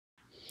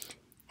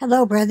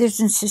Hello,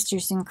 brothers and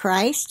sisters in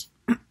Christ.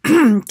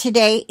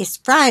 Today is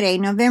Friday,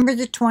 November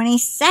the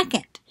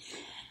 22nd,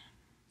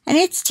 and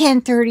it's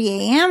 10:30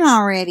 a.m.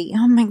 already.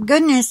 Oh my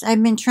goodness,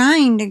 I've been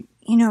trying to,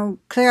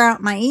 clear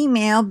out my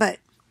email, but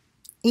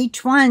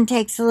each one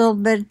takes a little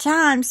bit of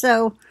time,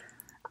 so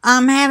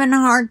I'm having a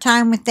hard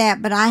time with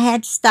that, but I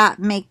had to stop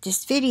and make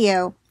this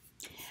video.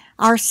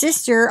 Our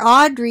sister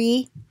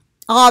Aubrey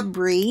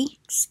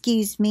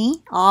McCloskey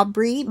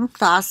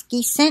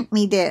sent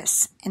me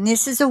this, and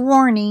this is a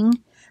warning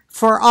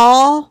for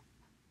all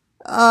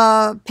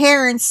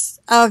parents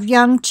of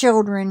young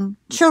children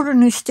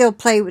who still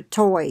play with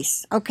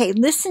toys. Okay,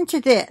 listen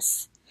to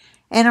this,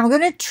 and I'm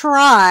going to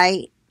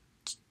try.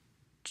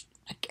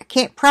 I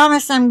can't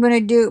promise I'm going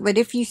to do it, but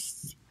if you,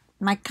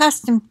 my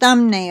custom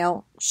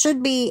thumbnail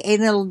should be a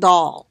little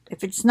doll.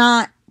 If it's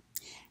not,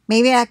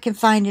 maybe I can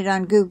find it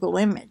on Google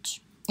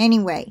Image.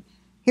 Anyway,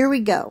 here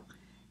we go.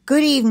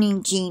 Good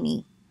evening,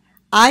 Jeannie.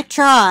 I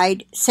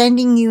tried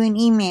sending you an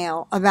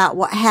email about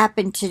what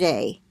happened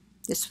today.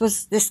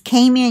 This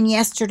came in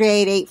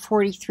yesterday at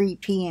 8:43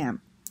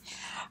 p.m.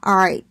 All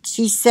right,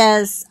 she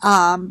says,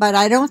 but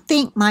I don't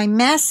think my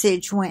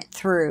message went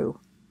through.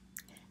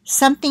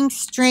 Something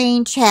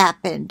strange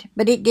happened,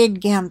 but it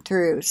did come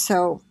through,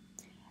 so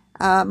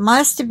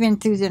must have been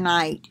through the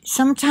night.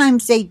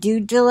 Sometimes they do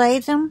delay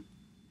them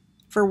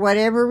for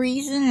whatever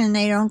reason, and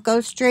they don't go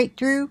straight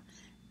through,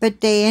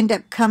 but they end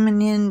up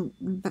coming in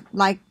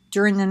like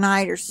during the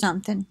night or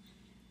something.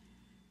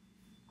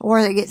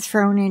 Or they get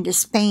thrown into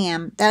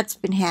spam. That's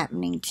been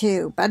happening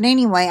too. But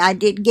anyway, I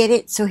did get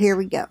it, so here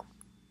we go.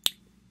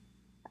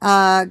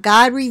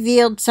 God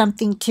revealed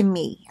something to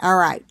me. All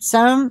right,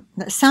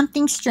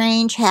 something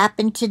strange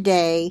happened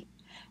today,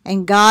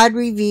 and God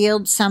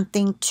revealed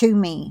something to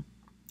me.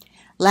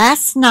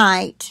 Last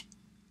night,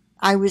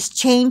 I was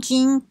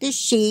changing the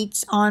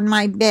sheets on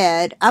my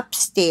bed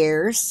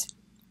upstairs,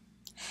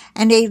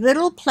 and a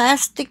little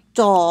plastic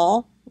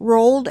doll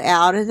rolled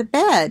out of the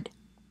bed.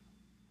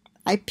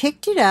 I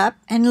picked it up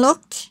and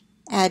looked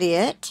at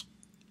it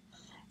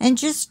and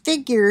just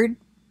figured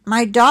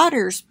my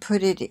daughters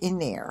put it in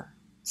there.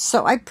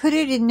 So I put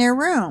it in their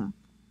room.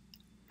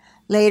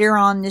 Later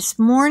on this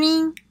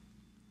morning,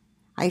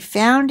 I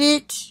found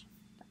it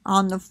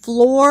on the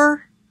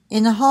floor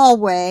in the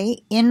hallway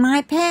in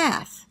my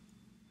path.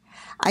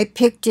 I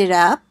picked it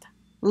up,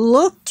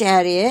 looked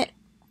at it,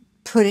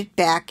 put it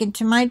back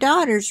into my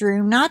daughter's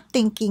room, not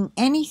thinking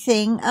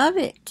anything of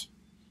it,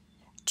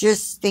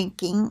 just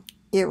thinking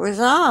it was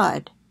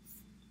odd.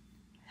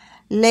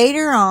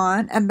 Later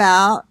on,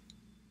 about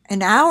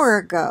an hour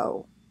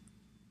ago,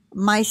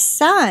 my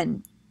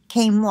son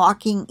came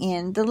walking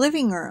in the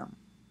living room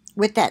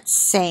with that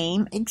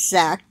same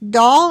exact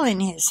doll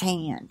in his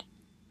hand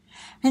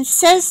and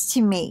says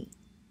to me,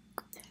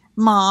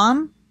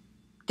 "Mom,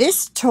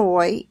 this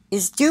toy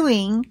is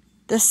doing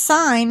the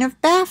sign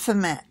of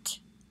Baphomet.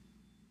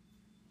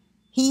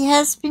 He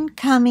has been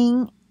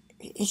coming,"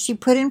 she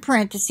put in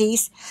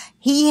parentheses,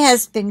 "he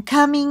has been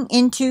coming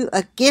into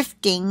a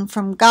gifting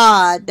from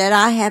God that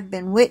I have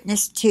been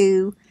witness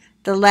to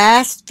the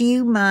last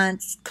few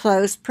months,"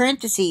 close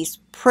parentheses.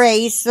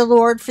 Praise the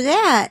Lord for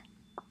that.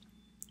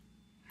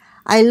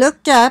 I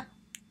looked up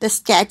the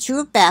statue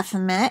of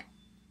Baphomet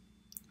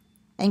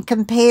and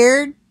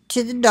compared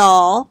to the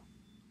doll,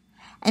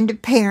 and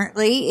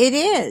apparently it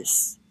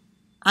is.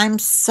 I'm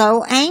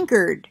so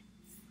angered.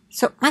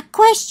 So my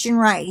question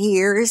right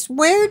here is,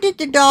 where did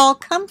the doll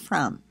come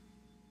from?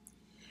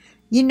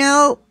 You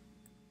know,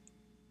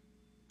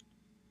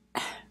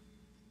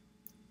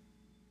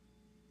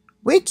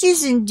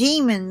 witches and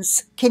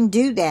demons can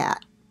do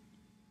that.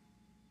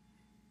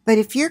 But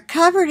if you're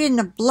covered in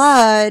the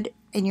blood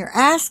and you're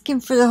asking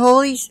for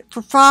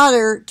for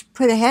Father to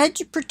put a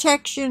hedge of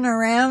protection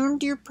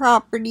around your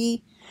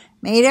property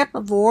made up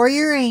of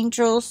warrior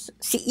angels,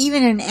 see,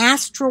 even an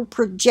astral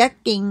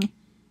projecting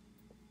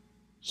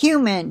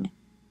human,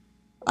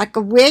 like a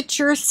witch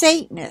or a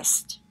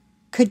Satanist,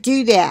 could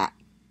do that.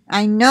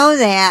 I know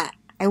that.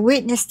 I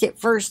witnessed it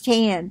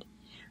firsthand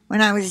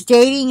when I was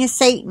dating a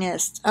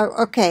Satanist. Oh,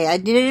 okay, I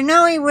didn't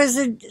know he was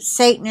a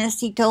Satanist.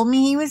 He told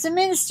me he was a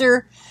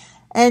minister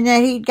and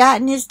that he'd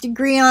gotten his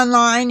degree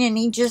online, and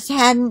he just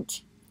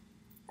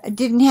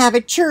didn't have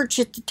a church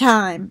at the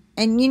time.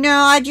 And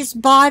I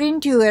just bought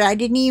into it. I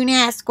didn't even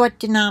ask what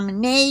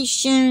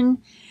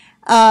denomination,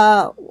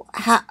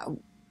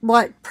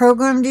 what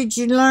program did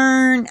you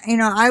learn?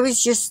 I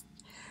was just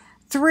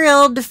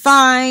thrilled to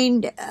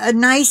find a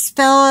nice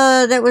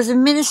fella that was a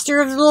minister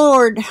of the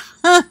Lord.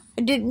 I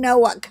didn't know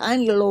what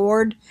kind of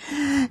Lord.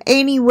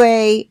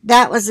 Anyway,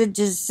 that was a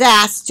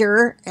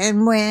disaster.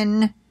 And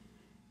when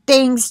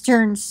things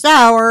turned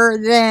sour,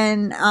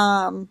 then,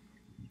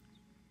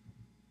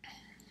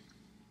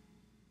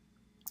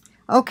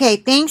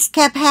 things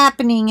kept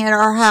happening at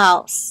our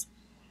house.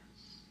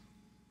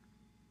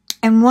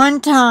 And one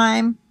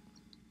time,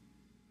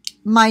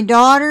 my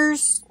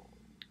daughter's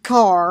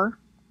car,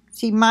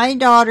 my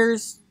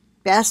daughter's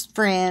best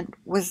friend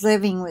was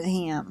living with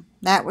him.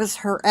 That was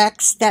her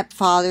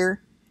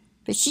ex-stepfather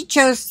But she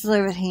chose to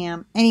live with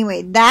him.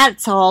 Anyway,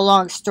 that's all a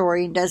long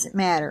story and doesn't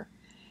matter.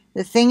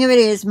 The thing of it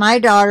is, my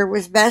daughter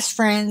was best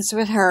friends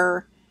with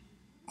her,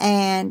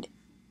 and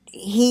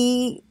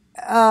he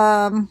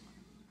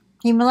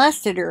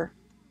molested her.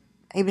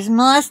 He was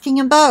molesting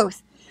them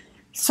both.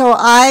 So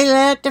I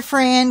let the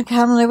friend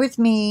come live with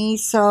me,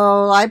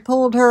 so I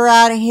pulled her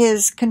out of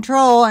his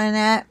control, and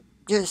that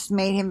just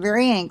made him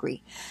very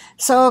angry.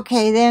 So,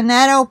 okay, then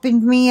that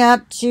opened me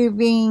up to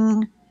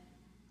being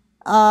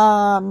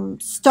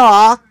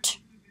stalked,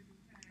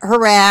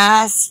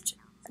 harassed.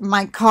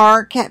 My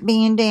car kept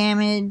being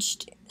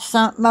damaged.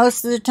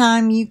 Most of the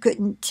time you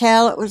couldn't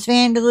tell it was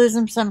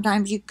vandalism.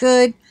 Sometimes you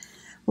could.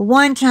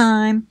 One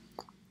time,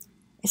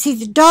 see,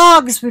 the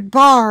dogs would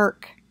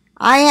bark.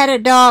 I had a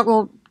dog,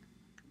 well,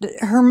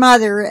 her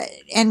mother,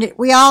 and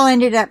we all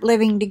ended up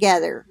living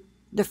together.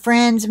 The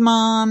friend's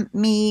mom,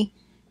 me,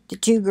 the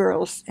two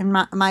girls, and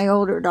my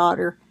older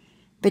daughter.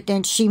 But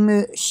then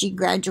she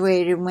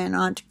graduated and went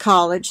on to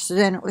college, so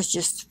then it was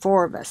just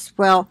four of us.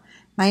 Well,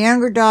 my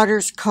younger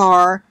daughter's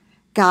car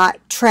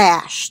got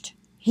trashed.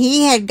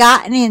 He had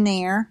gotten in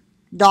there,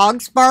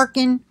 dogs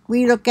barking,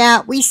 we look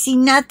out, we see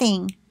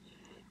nothing.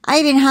 I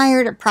even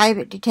hired a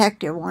private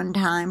detective one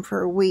time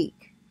for a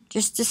week,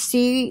 just to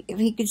see if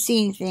he could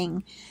see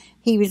anything.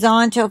 He was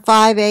on till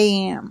 5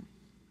 a.m.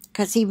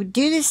 because he would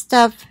do this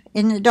stuff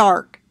in the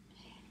dark.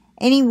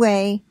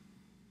 Anyway,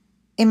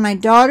 in my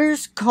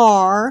daughter's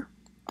car,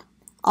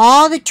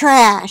 all the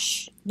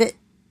trash that,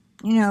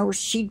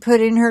 she'd put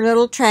in her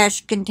little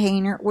trash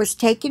container was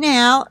taken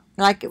out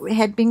like it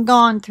had been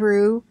gone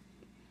through.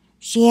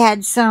 She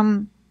had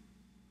some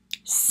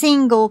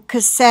single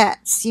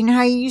cassettes. You know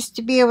how you used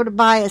to be able to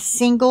buy a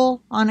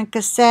single on a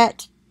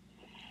cassette?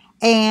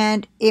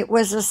 And it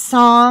was a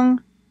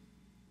song,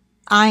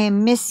 I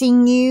Am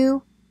Missing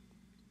You.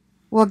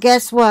 Well,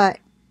 guess what?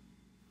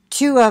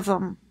 Two of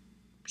them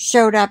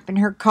showed up in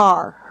her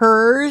car.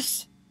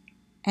 Hers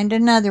and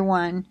another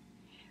one.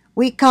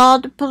 We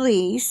called the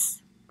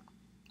police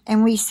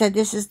and we said,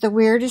 this is the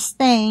weirdest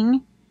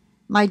thing.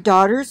 My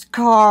daughter's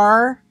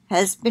car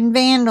has been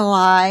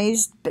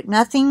vandalized, but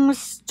nothing was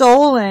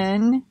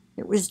stolen.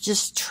 It was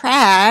just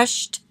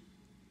trashed.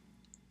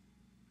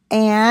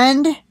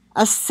 And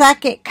a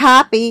second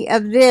copy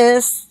of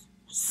this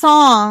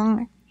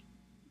song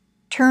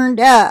turned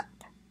up.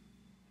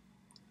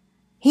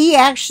 He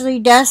actually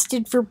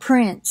dusted for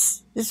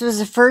prints. This was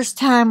the first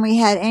time we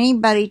had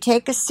anybody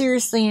take us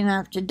seriously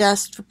enough to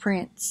dust for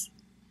prints.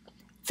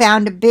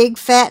 Found a big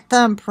fat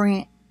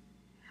thumbprint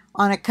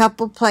on a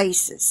couple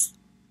places.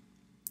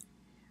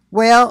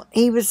 Well,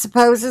 he was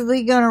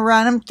supposedly going to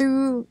run them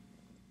through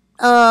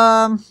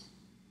the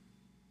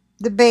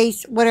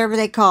base, whatever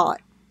they call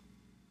it.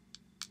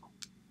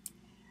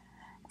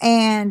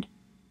 And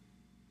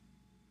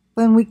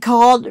when we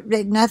called,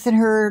 nothing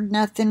heard,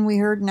 nothing, we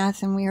heard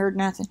nothing, we heard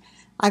nothing.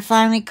 I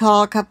finally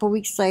called a couple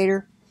weeks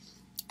later.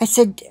 I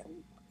said,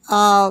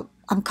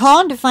 I'm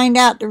calling to find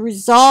out the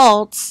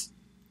results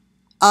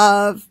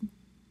of,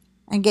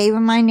 I gave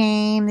him my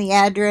name, the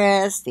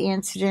address, the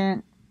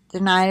incident, the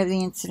night of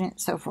the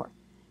incident, so forth.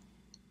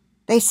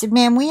 They said,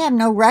 ma'am, we have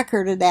no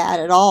record of that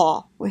at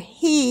all. Well,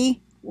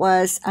 he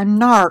was a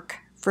narc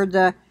for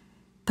the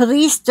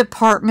police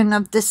department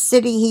of the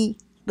city he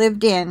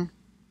lived in.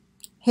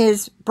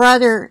 His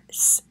brother,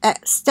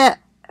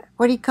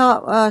 what do you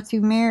call it,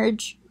 through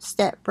marriage?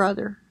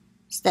 Stepbrother,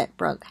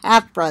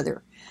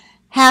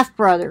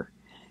 half-brother,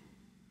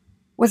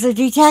 was a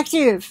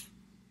detective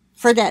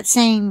for that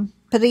same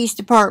police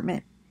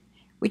department,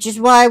 which is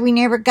why we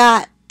never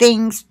got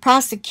things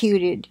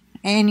prosecuted.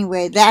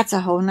 Anyway, that's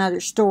a whole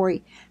nother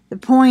story. The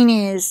point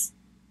is,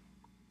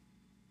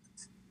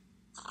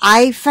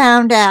 I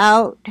found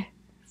out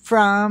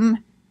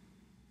from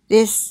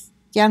this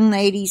young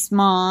lady's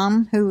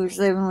mom who was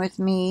living with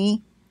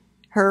me.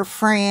 Her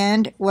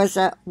friend was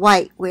a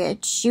white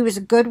witch. She was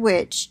a good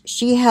witch.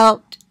 She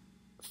helped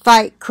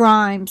fight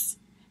crimes.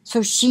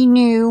 So she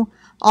knew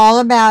all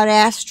about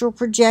astral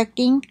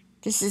projecting.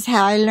 This is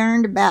how I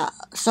learned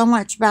so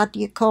much about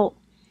the occult.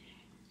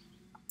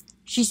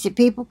 She said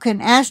people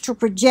can astral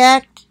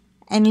project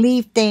and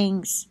leave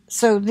things.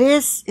 So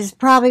this is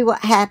probably what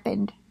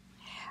happened.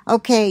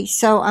 Okay,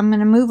 so I'm going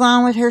to move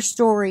on with her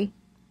story.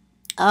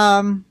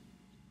 All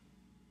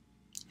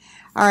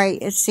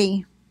right, let's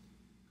see.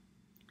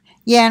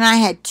 Yeah, and I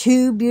had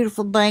 2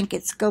 beautiful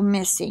blankets go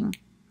missing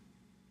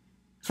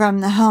from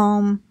the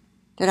home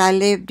that I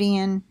lived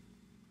in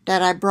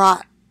that I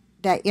brought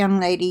that young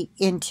lady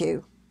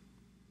into.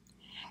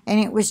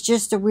 And it was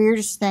just the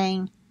weirdest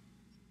thing.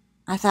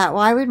 I thought,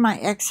 why would my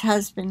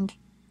ex-husband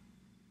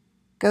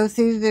go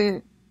through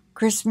the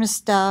Christmas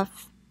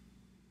stuff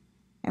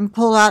and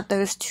pull out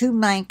those 2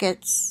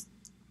 blankets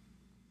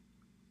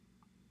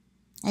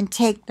and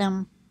take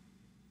them?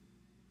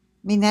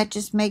 I mean, that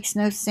just makes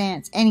no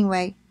sense.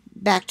 Anyway,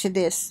 back to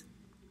this.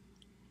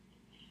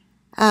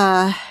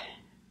 Yeah,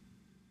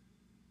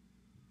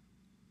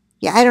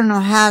 I don't know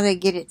how they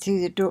get it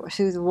through the door,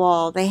 through the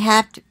wall. They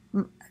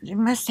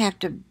must have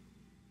to.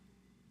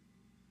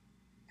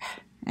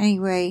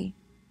 Anyway,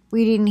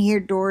 we didn't hear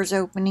doors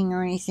opening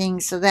or anything,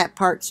 so that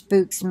part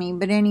spooks me.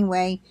 But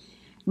anyway,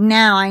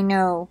 now I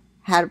know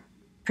how to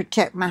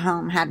protect my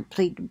home, how to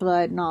plead the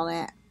blood and all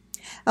that.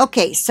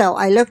 Okay, so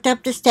I looked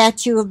up the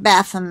statue of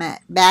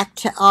Baphomet, back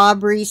to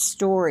Aubrey's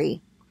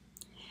story,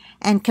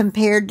 and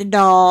compared the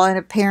doll, and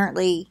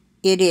apparently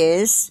it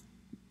is,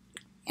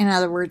 in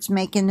other words,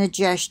 making the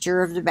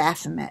gesture of the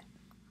Baphomet.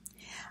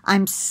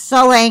 I'm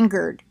so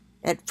angered.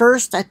 At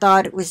first I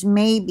thought it was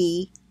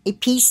maybe a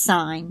peace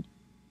sign,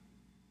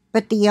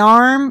 but the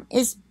arm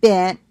is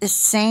bent the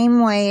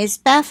same way as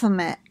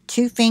Baphomet.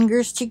 2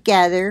 fingers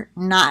together,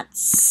 not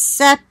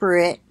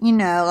separate,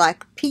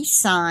 like a peace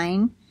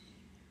sign,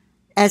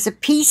 as a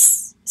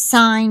peace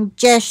sign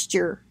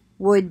gesture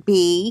would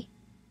be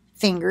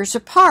fingers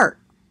apart.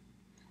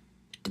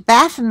 The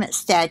Baphomet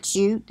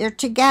statue, they're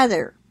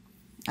together.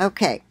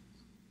 Okay.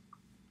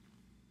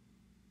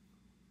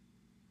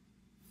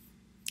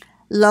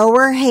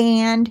 Lower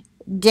hand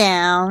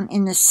down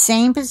in the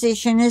same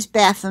position as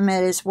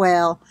Baphomet as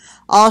well.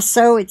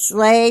 Also, its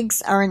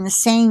legs are in the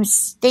same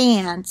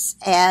stance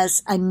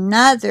as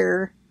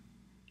another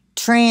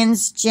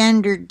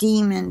transgender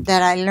demon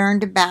that I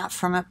learned about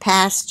from a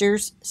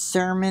pastor's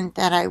sermon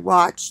that I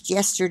watched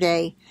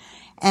yesterday,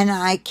 and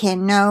I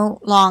can no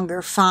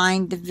longer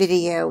find the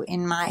video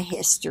in my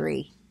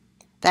history.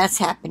 That's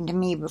happened to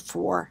me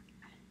before.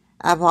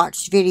 I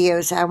watched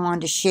videos I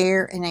wanted to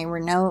share, and they were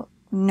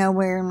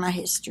nowhere in my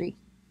history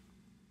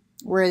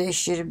where they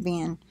should have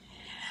been.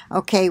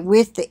 Okay,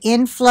 with the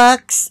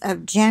influx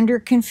of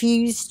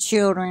gender-confused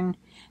children,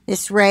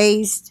 this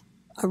raised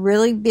a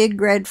really big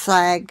red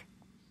flag.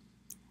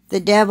 The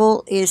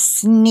devil is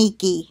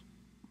sneaky.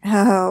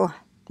 Oh,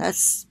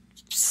 that's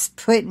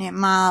putting it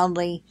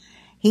mildly.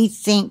 He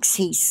thinks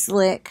he's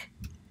slick.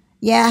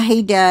 Yeah,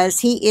 he does.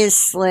 He is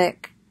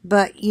slick.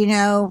 But, we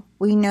know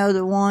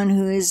the one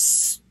who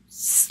is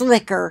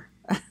slicker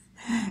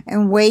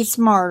and way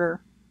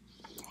smarter.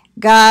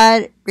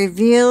 God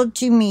revealed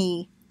to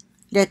me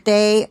that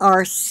they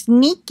are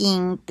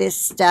sneaking this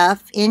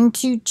stuff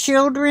into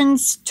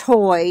children's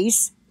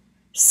toys.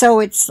 So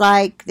it's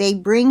like they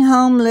bring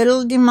home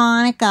little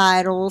demonic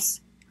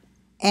idols,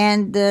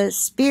 and the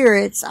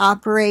spirits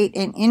operate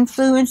and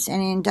influence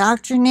and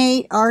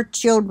indoctrinate our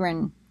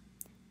children.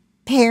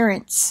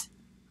 Parents,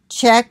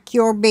 check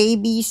your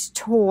baby's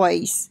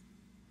toys.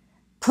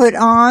 Put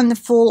on the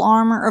full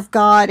armor of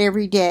God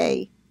every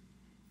day.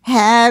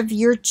 Have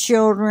your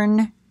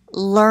children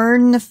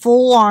learn the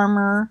full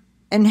armor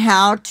and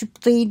how to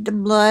plead the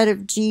blood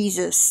of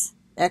Jesus.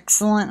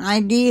 Excellent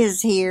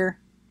ideas here.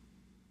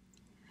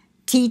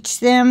 Teach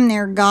them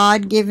their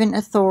God-given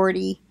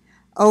authority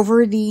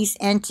over these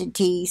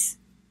entities.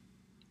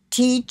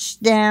 Teach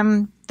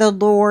them the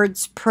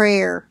Lord's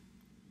Prayer.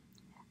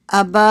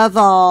 Above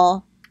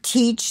all,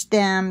 teach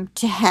them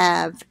to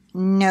have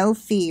no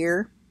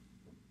fear.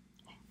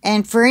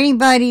 And for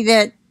anybody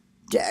that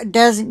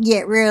doesn't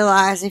yet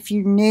realize, if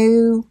you're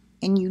new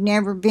and you've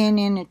never been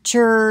in a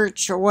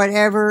church or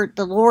whatever,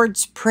 the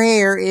Lord's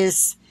Prayer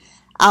is,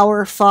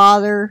 Our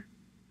Father,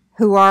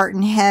 who art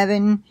in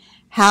heaven,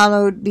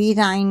 hallowed be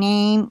thy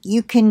name.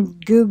 You can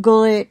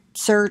Google it,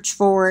 search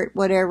for it,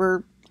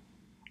 whatever.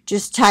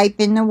 Just type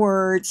in the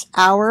words,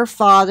 Our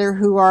Father,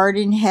 who art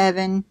in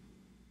heaven,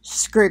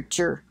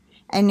 scripture.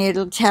 And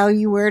it'll tell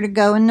you where to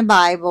go in the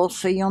Bible,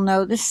 so you'll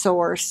know the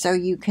source, so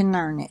you can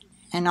learn it.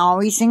 And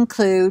always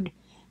include,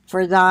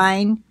 for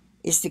thine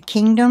is the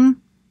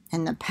kingdom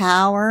and the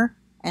power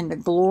and the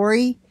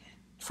glory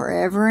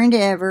forever and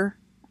ever.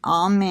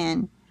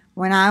 Amen.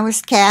 When I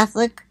was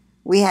Catholic,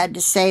 we had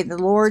to say the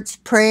Lord's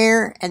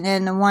Prayer and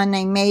then the one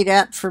they made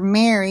up for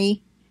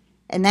Mary,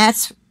 and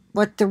that's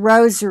what the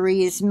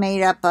rosary is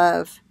made up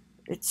of.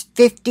 It's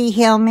 50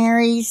 Hail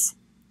Marys.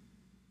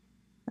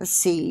 Let's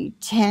see,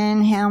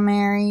 10 Hail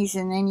Marys,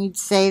 and then you'd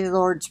say the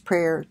Lord's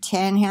Prayer.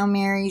 10 Hail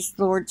Marys,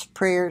 Lord's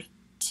Prayer.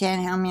 10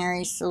 Hail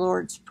Marys, the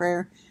Lord's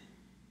Prayer.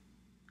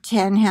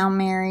 10 Hail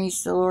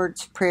Marys, the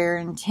Lord's Prayer,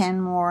 and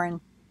 10 more,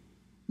 and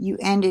you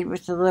ended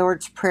with the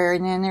Lord's Prayer,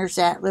 and then there's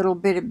that little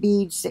bit of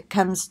beads that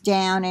comes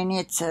down, and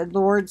it's a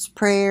Lord's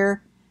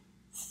Prayer,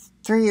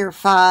 3 or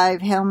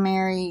 5 Hail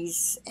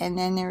Marys, and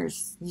then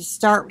you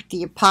start with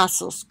the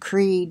Apostles'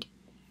 Creed,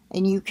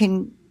 and you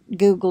can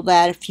Google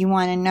that if you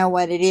want to know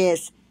what it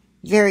is.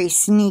 Very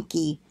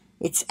sneaky.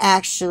 It's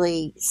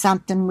actually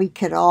something we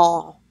could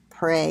all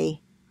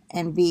pray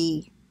and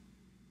be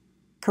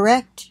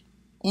correct,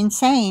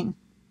 insane.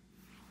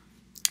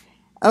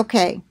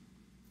 Okay.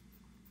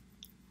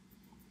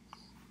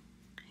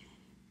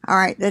 All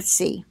right, let's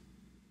see.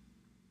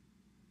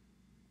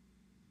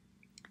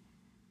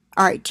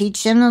 All right,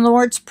 teach them the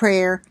Lord's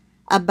Prayer.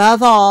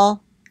 Above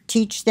all,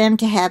 teach them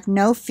to have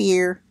no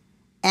fear,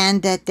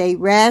 and that they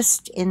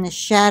rest in the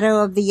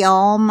shadow of the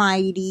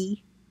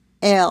Almighty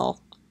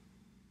El,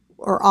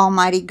 or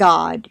Almighty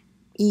God.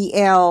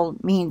 E-L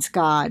means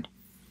God.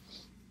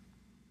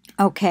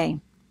 Okay.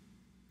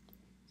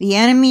 The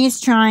enemy is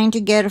trying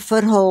to get a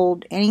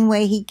foothold any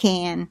way he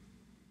can,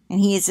 and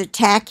he is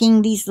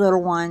attacking these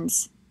little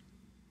ones.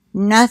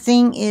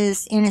 Nothing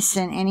is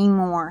innocent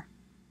anymore.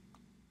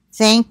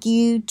 Thank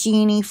you,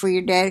 Jeannie, for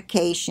your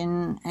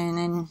dedication. And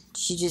then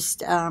she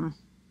just,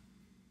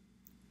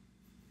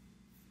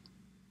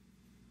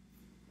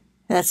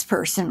 that's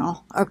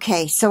personal.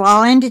 Okay, so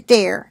I'll end it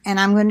there. And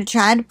I'm going to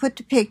try to put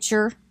the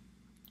picture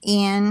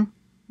in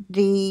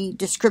the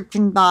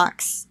description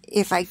box.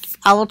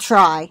 I will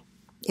try.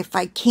 If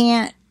I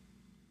can't,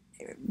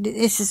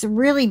 this is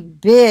really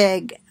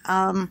big.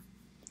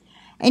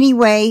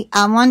 Anyway,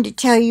 I wanted to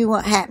tell you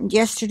what happened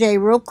yesterday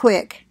real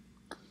quick.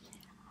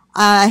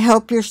 I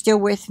hope you're still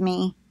with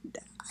me.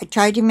 I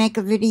tried to make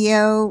a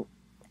video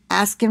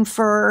asking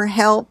for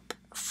help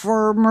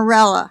for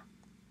Morella.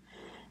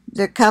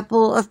 The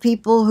couple of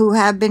people who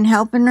have been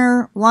helping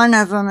her, one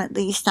of them at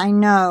least I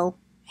know,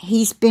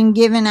 he's been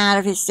given out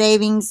of his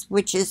savings,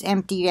 which is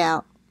emptied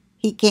out.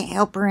 He can't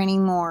help her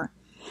anymore.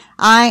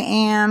 I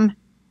am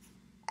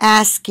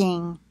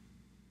asking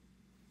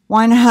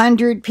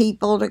 100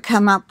 people to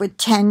come up with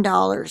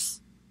 $10.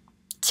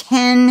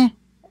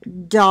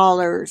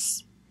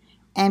 $10.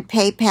 And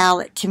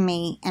PayPal it to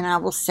me, and I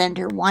will send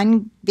her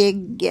one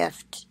big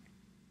gift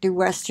through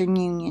Western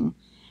Union.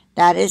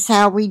 That is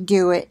how we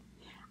do it.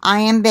 I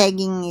am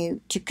begging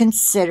you to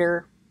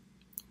consider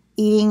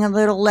eating a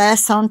little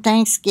less on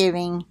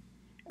Thanksgiving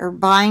or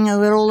buying a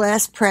little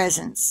less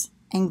presents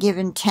and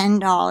giving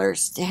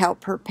 $10 to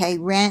help her pay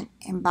rent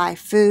and buy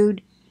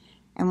food.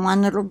 And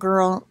one of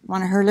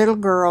her little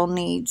girl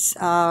needs,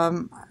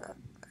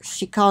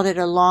 she called it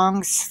a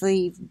long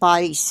sleeve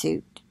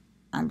bodysuit.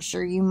 I'm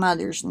sure you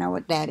mothers know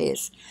what that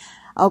is.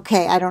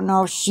 Okay, I don't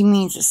know if she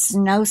means a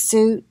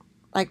snowsuit,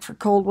 like for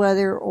cold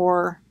weather,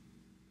 or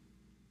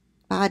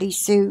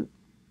bodysuit,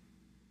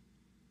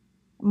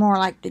 more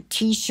like the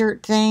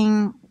t-shirt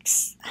thing.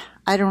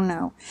 I don't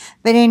know.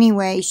 But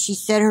anyway, she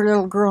said her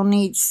little girl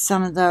needs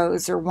some of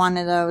those, or one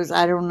of those.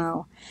 I don't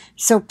know.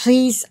 So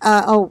please,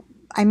 I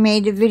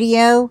made a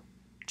video,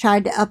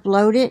 tried to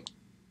upload it.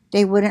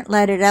 They wouldn't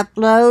let it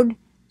upload.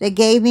 They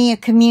gave me a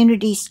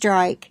community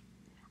strike.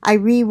 I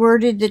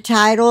reworded the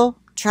title,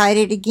 tried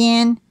it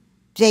again.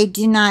 They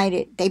denied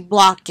it. They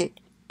blocked it.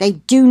 They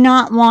do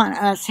not want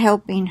us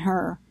helping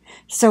her.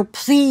 So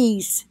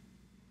please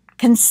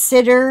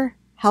consider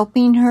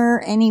helping her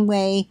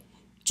anyway,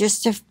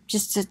 just to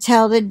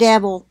tell the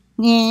devil,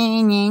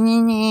 nah, nah,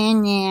 nah, nah,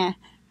 nah.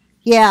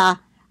 Yeah,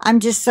 I'm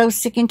just so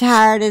sick and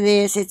tired of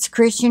this. It's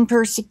Christian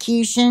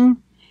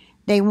persecution.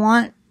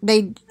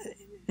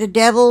 The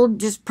devil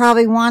just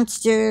probably wants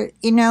to,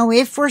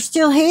 if we're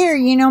still here,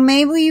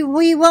 maybe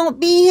we won't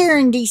be here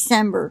in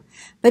December.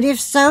 But if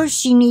so,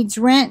 she needs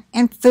rent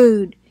and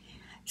food.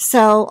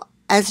 So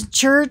as a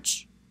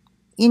church,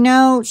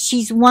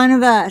 she's one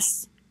of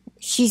us.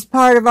 She's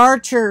part of our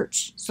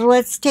church. So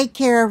let's take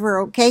care of her,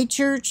 okay,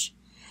 church?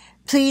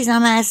 Please,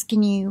 I'm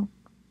asking you.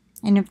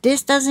 And if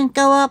this doesn't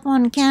go up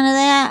on account of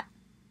that,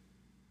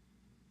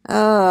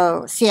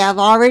 see, I've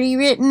already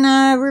written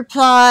a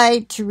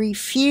reply to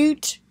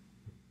refute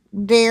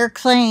their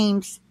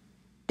claims.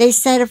 They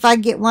said if I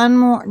get one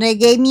more, they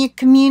gave me a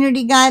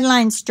community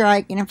guideline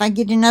strike, and if I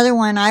get another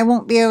one, I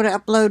won't be able to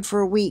upload for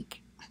a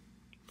week.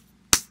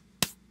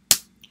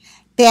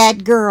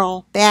 Bad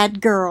girl,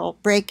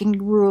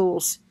 breaking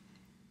rules.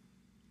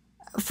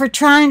 For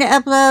trying to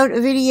upload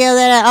a video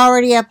that I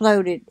already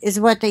uploaded, is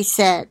what they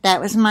said. That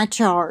was my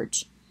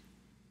charge.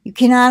 You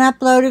cannot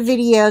upload a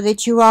video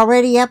that you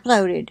already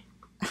uploaded.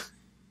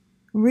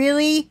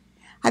 Really?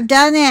 I've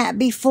done that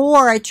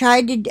before. I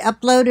tried to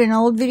upload an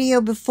old video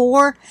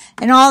before,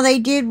 and all they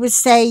did was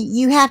say,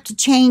 you have to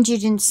change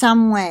it in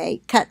some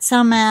way. Cut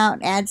some out,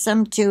 add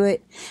some to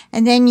it,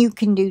 and then you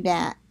can do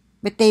that.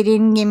 But they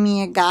didn't give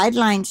me a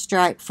guideline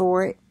strike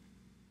for it.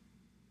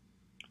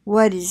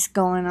 What is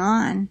going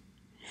on?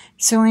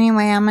 So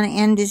anyway, I'm going to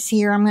end this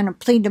here. I'm going to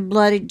plead the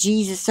blood of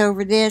Jesus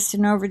over this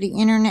and over the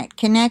internet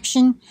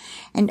connection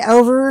and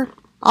over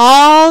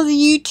all the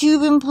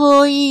YouTube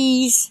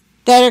employees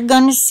that are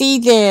going to see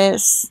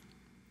this.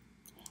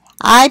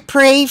 I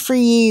pray for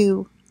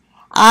you.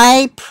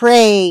 I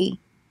pray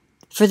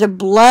for the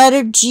blood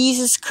of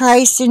Jesus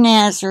Christ of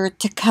Nazareth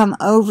to come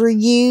over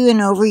you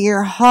and over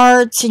your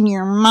hearts and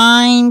your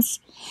minds,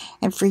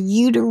 and for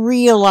you to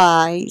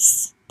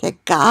realize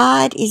that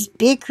God is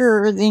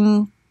bigger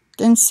than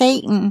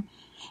Satan.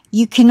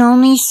 You can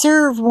only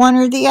serve one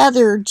or the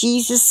other.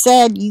 Jesus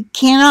said you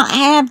cannot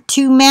have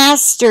two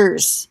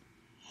masters.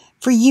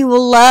 For you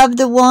will love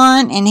the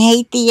one and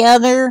hate the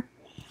other,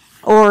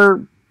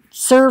 or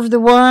serve the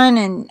one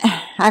and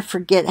I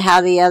forget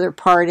how the other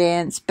part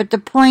ends. But the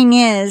point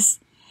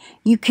is,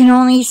 you can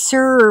only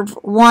serve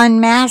one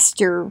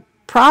master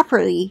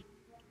properly.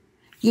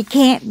 You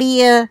can't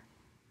be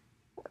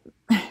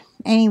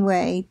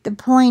Anyway, the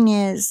point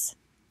is,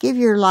 give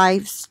your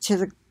lives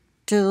to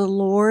the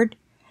Lord.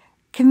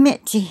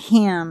 Commit to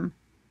Him.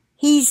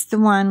 He's the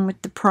one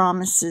with the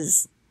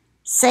promises.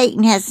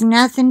 Satan has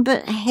nothing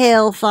but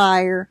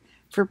hellfire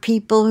for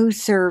people who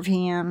serve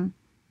him.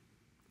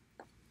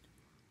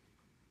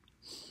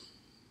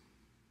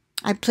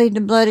 I plead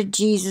the blood of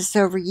Jesus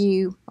over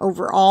you,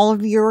 over all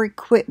of your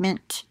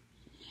equipment.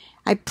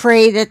 I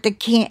pray that the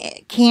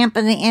camp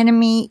of the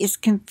enemy is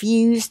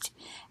confused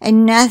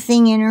and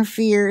nothing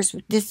interferes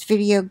with this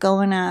video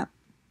going up.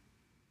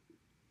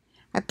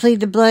 I plead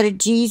the blood of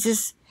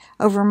Jesus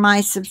over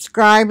my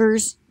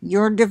subscribers,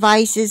 your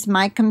devices,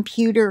 my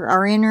computer,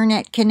 our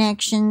internet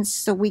connections,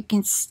 so we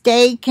can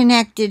stay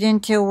connected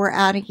until we're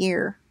out of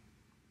here.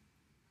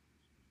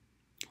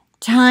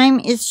 Time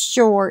is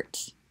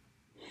short.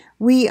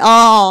 We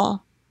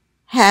all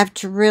have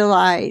to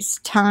realize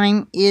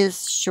time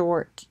is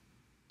short.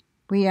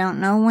 We don't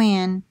know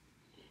when.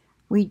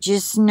 We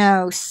just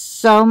know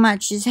so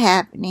much is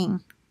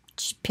happening.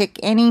 Just pick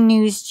any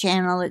news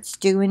channel that's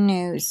doing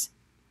news,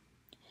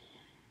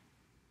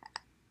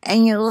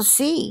 and you'll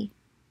see.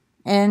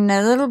 And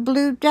a little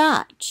blue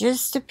dot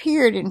just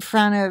appeared in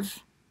front of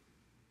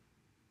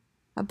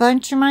a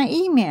bunch of my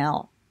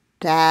email.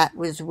 That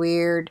was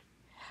weird.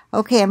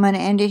 Okay, I'm going to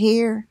end it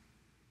here.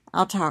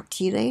 I'll talk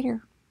to you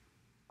later.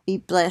 Be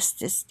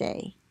blessed this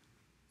day.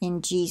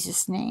 In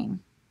Jesus'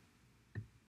 name.